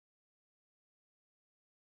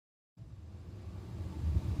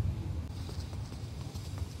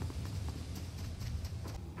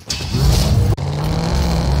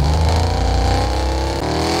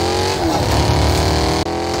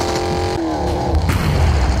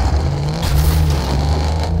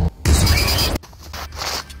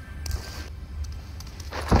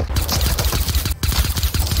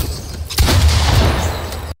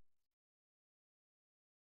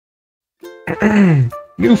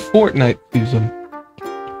New Fortnite season.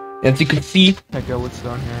 As you can see, check out what's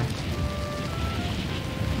down here.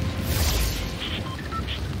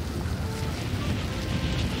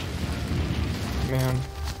 Man.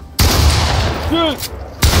 Shit!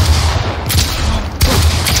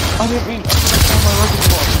 I didn't mean to turn my record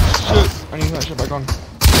block. Shit! I need that shit back on.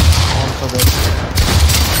 Oh, I'm so dead.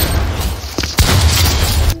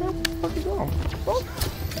 Where the fuck you going? Fuck.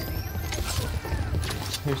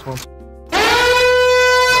 Here's one.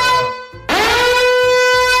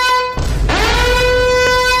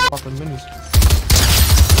 Popping minis.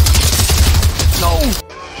 No!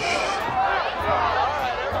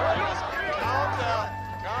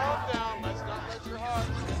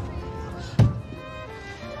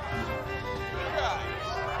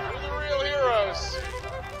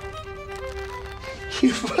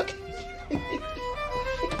 You fucking.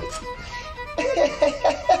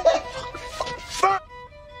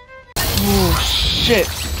 Oh shit!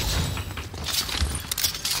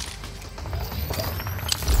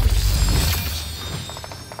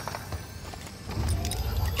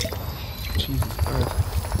 Jesus Christ.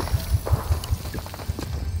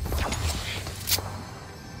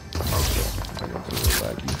 Okay, I got a little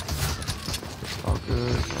laggy. All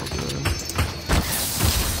good, all good.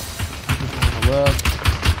 On the left.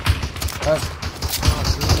 That's not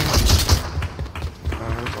good.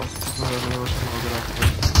 There's also people over there which I'm gonna get after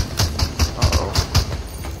this. Uh-oh.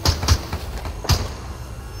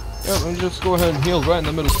 Yeah, let me just go ahead and heal right in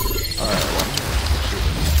the middle. Alright,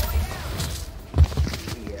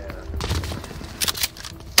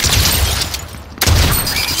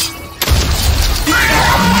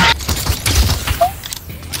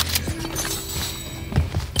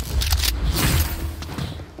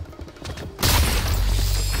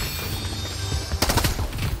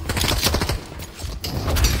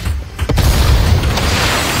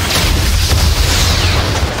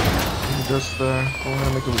 just go ahead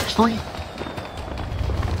and make a retreat.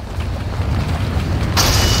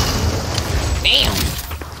 Damn!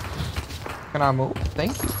 Can I move?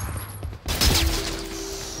 Thank you.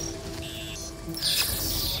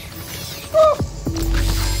 Oh.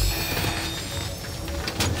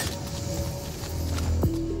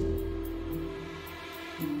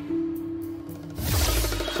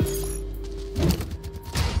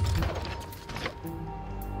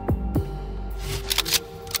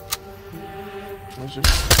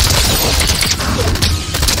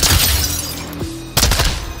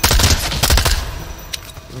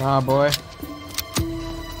 Nah, boy.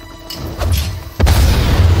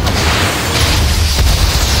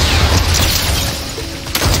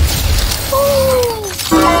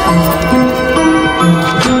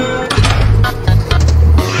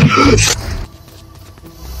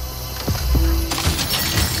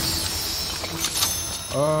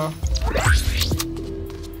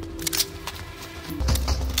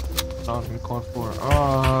 I'm going for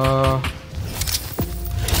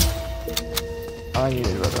I need it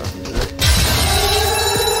right after that.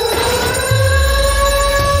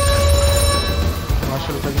 I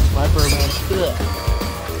should have taken sniper, man.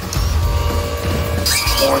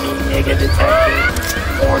 Morning nigga detected.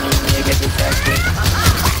 Morning nigga detected.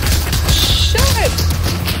 Shit!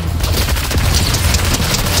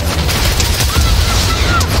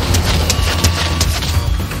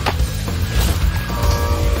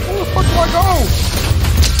 Where the fuck do I go?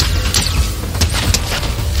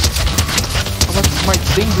 My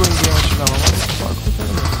thing doing damage now. What the fuck? What's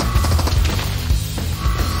happening?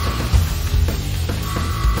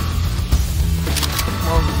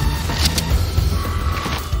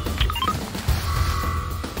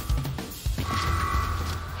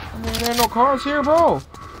 I mean, there ain't no cars here, bro.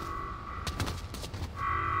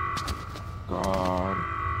 God.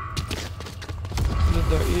 Yeah,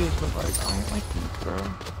 there is, but like, I don't like these, bro.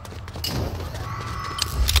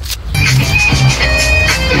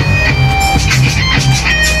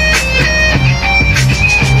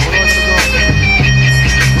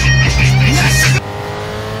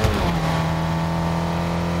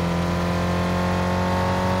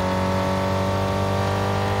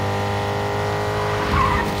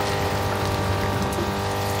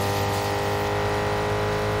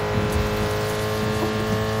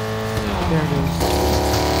 There it is.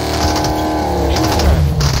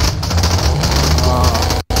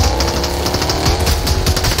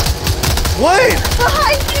 What?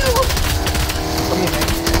 Behind you! Come here, man.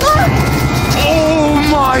 Oh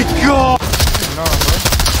my god! No, bro.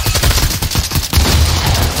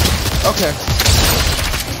 Okay.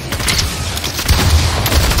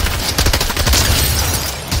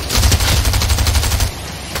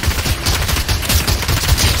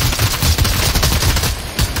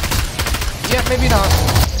 maybe not.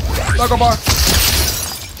 Logo bar.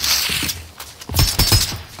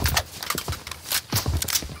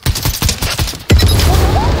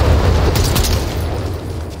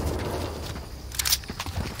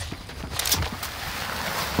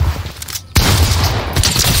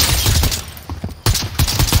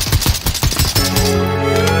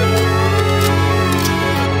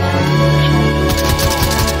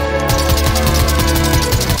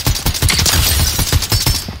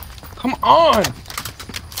 Come on!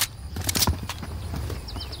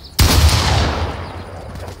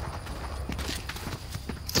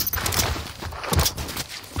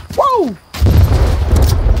 Whoa!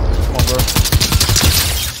 Come on, bro.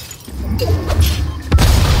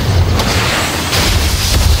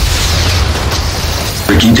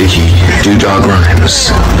 Ricky Dicky, Doodah Rhymes,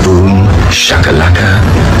 boom, shakalaka,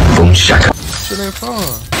 boom shaka. Shit ain't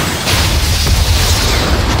fun.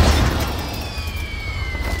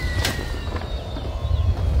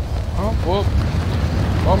 Oh, well,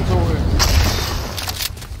 bombs over here.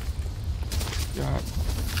 God.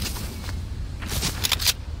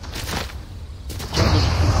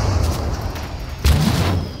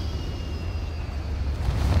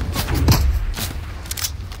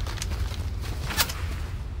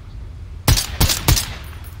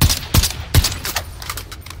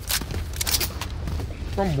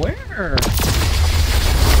 From where? The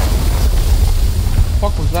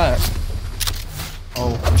fuck was that?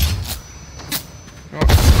 Oh.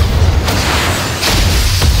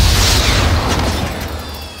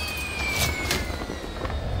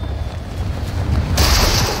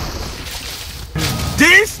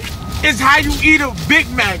 This is how you eat a Big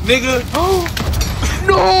Mac, nigga. Oh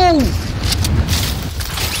no!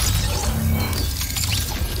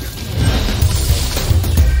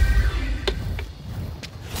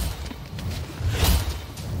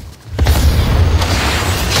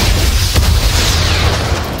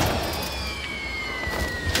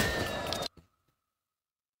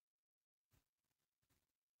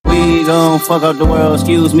 We gon' fuck up the world,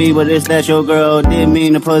 excuse me, but is that your girl? Didn't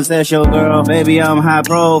mean to possess your girl, baby, I'm high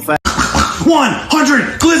profile.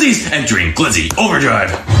 100 glizzies entering glizzy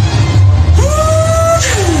overdrive.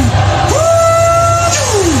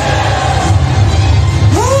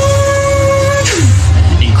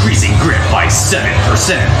 Increasing grip by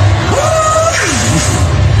 7%.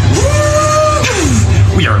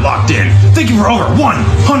 We are locked in. Thank you for over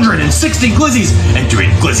 160 glizzies entering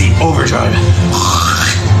glizzy overdrive.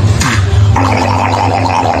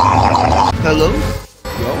 Hello?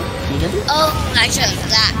 Yo, can you hear me? Oh, I just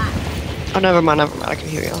that. Oh, never mind, I can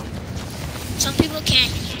hear you. Some people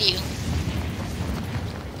can't hear you.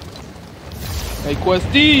 Hey,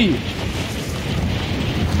 Questy!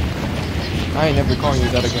 I ain't never calling you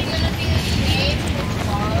that again.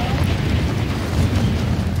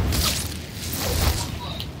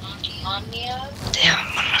 Damn,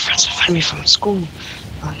 one of my friends invited me from school.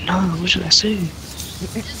 Oh no, what should I say?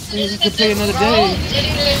 We could play another day.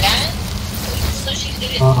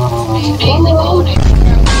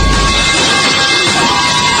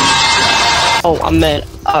 Oh, I'm mad.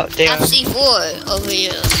 Oh, damn. I'm C4 over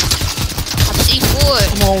here. I'm C4.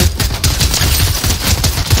 Come on.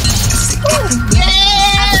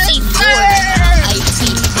 I'm C4.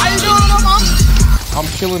 I'm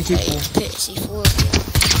killing people. Pit C4.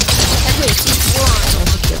 I put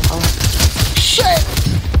C4 on. Shit!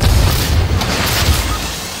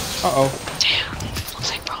 Uh-oh. Damn. Looks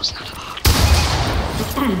like bro's not allowed.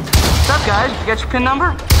 What's up, guys? You got your pin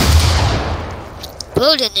number?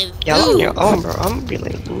 Blow didn't even Yeah, I'm on move. your own, bro. I'm gonna be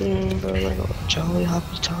like, bro, like a jolly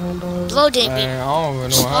happy time, bro. Blow didn't Man, even I don't even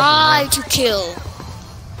know what try happened. to kill.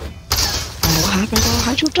 What happened, bro?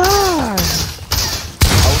 How'd you die? I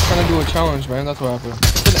was trying to do a challenge, man. That's what happened.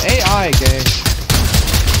 It's an AI game.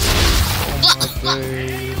 Oh my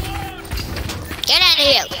days. Get out of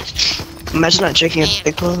here. Imagine not drinking a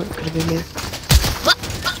big pill. It could have been me. What?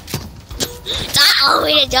 Not all the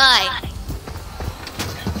way to die.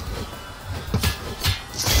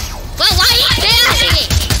 Well, why are you dancing it?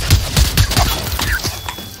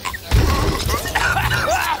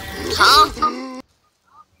 Huh?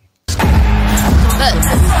 But,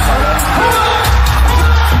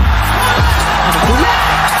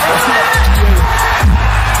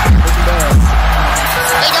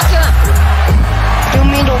 wait, don't kill him. What do you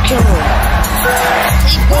mean don't kill him?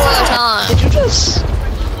 C4 time. Did you just...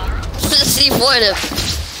 C4 them.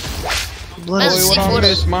 Blood? That's Wait, what C4 on them.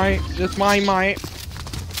 this, mate? Just my mate.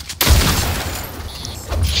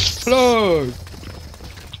 Plug.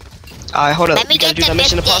 Alright, hold up. Let me You gotta get do the the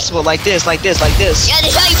mission biscuit. impossible like this, like this, like this. Yeah,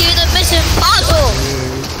 this how you do the mission impossible.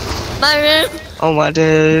 My room. Oh my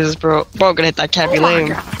days, bro. Bro, gonna hit that cabby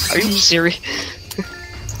lane. Are you serious?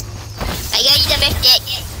 I got you the biscuit.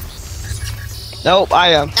 Nope, I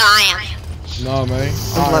am. No, I am. No, man.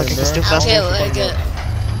 I'm lucky to steal fast. Okay, we're good.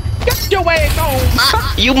 Get your ass on.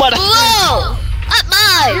 You mother. Whoa! Up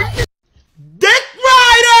mine! Dick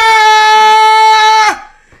Rider!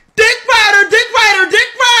 Dick Rider! Dick Rider!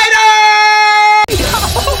 Dick Rider!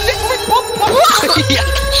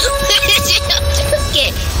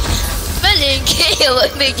 Biscuit. I didn't kill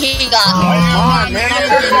with the king off. Come on, man. I'm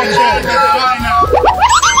working on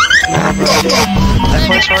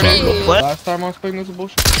shit. What? Last time I was playing this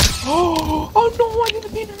bullshit. Oh no, I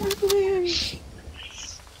didn't mean to win.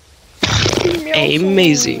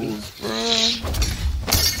 Amazing.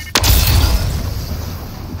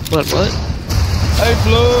 What? Hey,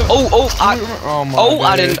 Flood. Oh, my I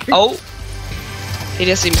God. didn't. Oh. He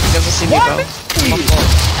doesn't see me. He doesn't see me, bro. My fault.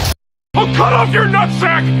 I'll cut off your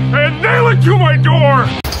nutsack and nail it to my door.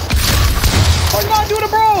 What you doing,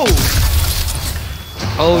 bro?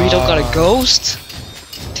 Oh, you don't got a ghost?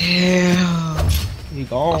 Damn. He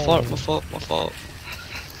gone. My fault.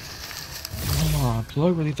 Come on,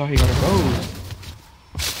 Floyd really thought he got a ghost.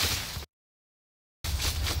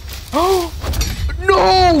 Oh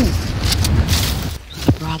no!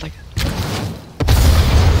 Bro, like.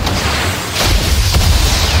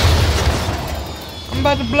 I'm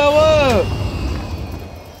about to blow up.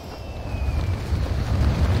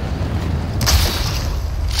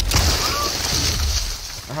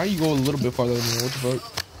 How you go a little bit farther than me? What the fuck?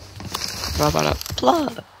 Bro, about a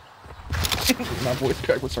plug. My voice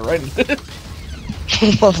crack was already.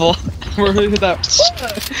 My fault. We're really hit that.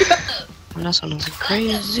 Man, that sounds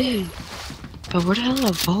crazy. But where the hell is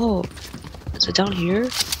the vault? Is it down here?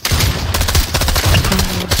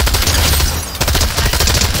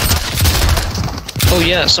 Oh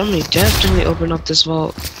yeah, somebody definitely opened up this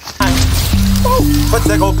vault. But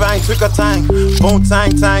they go bang, trigger tang, boom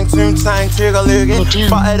tang tang, tune tang, trigger loogie.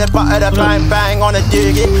 Butter the bang bang on a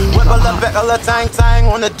diggy. Whipple the beckle tang tang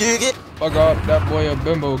on a diggy. Fuck up, that boy a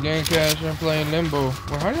bimbo, game cash and playing limbo.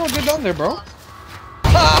 Well, how y'all get down there, bro?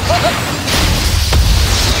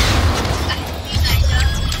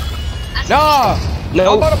 Nah!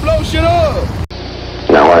 No. I'm about to blow shit up!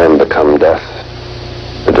 Now I am become death,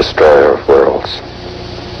 the destroyer of worlds.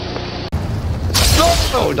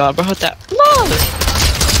 Oh no, bro, that. No!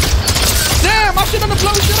 Damn, I shouldn't have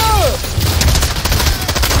blown shit up!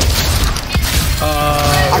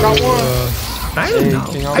 I got one. I don't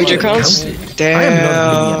know. Are you counts? Damn. I am not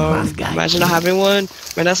really a math guy. Imagine not having one.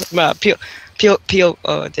 Man, that's P.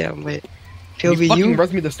 Oh damn, wait. You fucking POVU.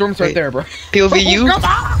 rest me, the storm's right Wait. there, bro. POVU.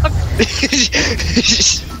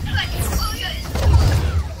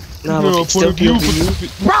 Nah, but it's still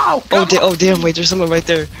POVU. Bro! Oh damn, wait, there's someone right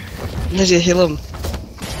there. Let's just heal him.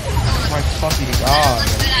 My fucking god.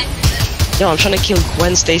 Yo, I'm trying to kill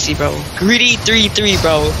Gwen Stacy, bro. Greedy 3-3,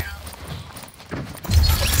 bro.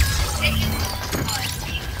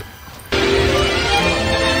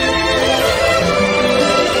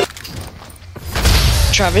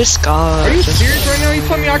 Travis Scott. Are you serious right now? You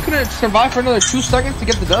telling me I couldn't survive for another 2 seconds to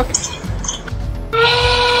get the duck?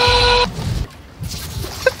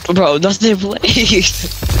 Bro, that's the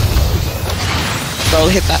place. Bro,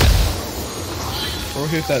 hit that. Bro,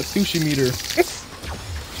 hit that sushi meter.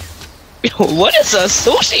 Yo, what is a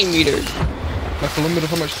sushi meter? That's the limit of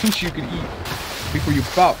how much sushi you can eat before you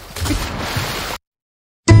pop.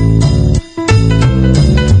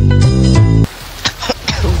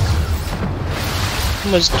 How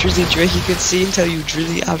much Drizzy Drake you could see until you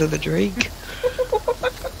Drizzy out of the Drake?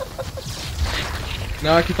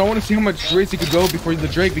 Nah, cause I want to see how much Drizzy could go before the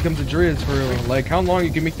Drake becomes a Driz for real. Like, how long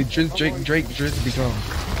you can make the Drake Driz become.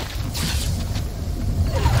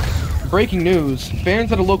 Breaking news.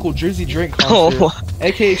 Fans at a local Drizzy Drake concert,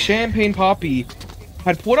 aka Champagne Poppy,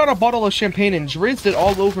 had poured out a bottle of champagne and drizzed it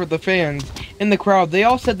all over the fans in the crowd. They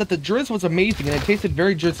all said that the Drizz was amazing and it tasted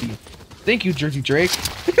very Drizzy. Thank you, Drizzy Drake.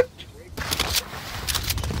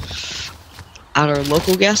 At our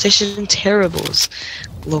local gas station, Terribles,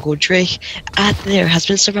 local Drake at there has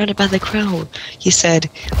been surrounded by the crowd. He said,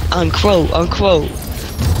 unquote,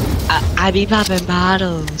 I be popping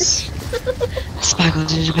bottles.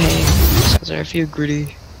 Sparkles in Japan. Those are a few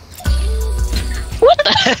gritty. What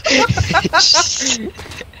the?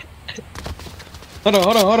 Hold on.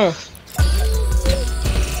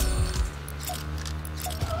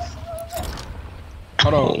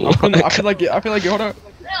 Hold on. I feel like it. Hold on.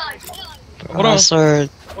 Hold on. Sir.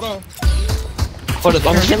 Hold on.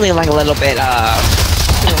 I'm feeling like a little bit,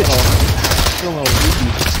 Feeling a little goofy.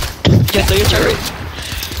 Yeah, throw your turret.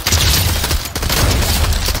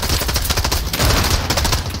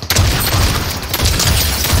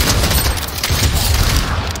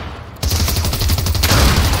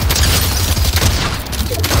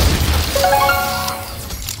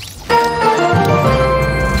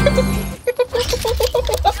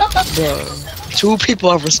 Bro, 2 people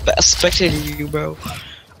are spectating you, bro.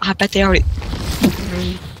 I bet they already.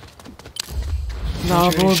 Nah,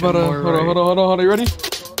 bro, hold on. You ready?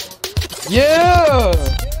 Yeah!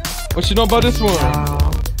 What you know about this one? No.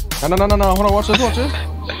 Hold on, watch this.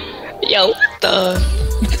 Yo, what the?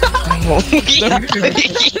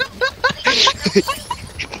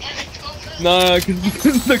 Nah,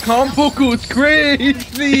 cause the combo is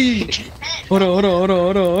crazy. Hold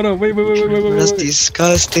on. Wait. That's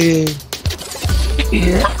disgusting.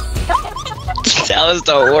 That was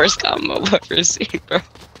the worst combo I've ever seen, bro.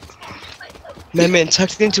 Man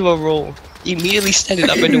tucked into a roll. He immediately standing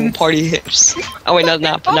up and doing party hips. Oh wait,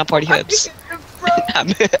 not party hips.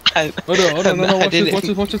 Hold on.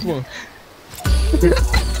 Watch this one.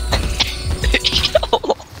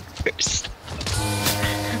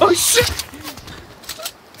 Oh shit!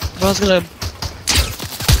 Bro, I was gonna.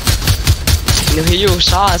 You hear your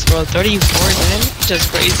shots, bro. 34 man, just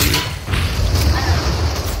crazy.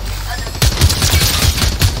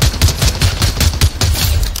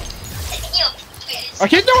 I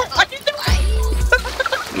can't do it.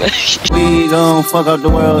 We gon' fuck up the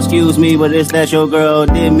world, excuse me, but it's that your girl.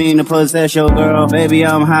 Didn't mean to possess your girl. Baby,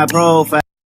 I'm high profile.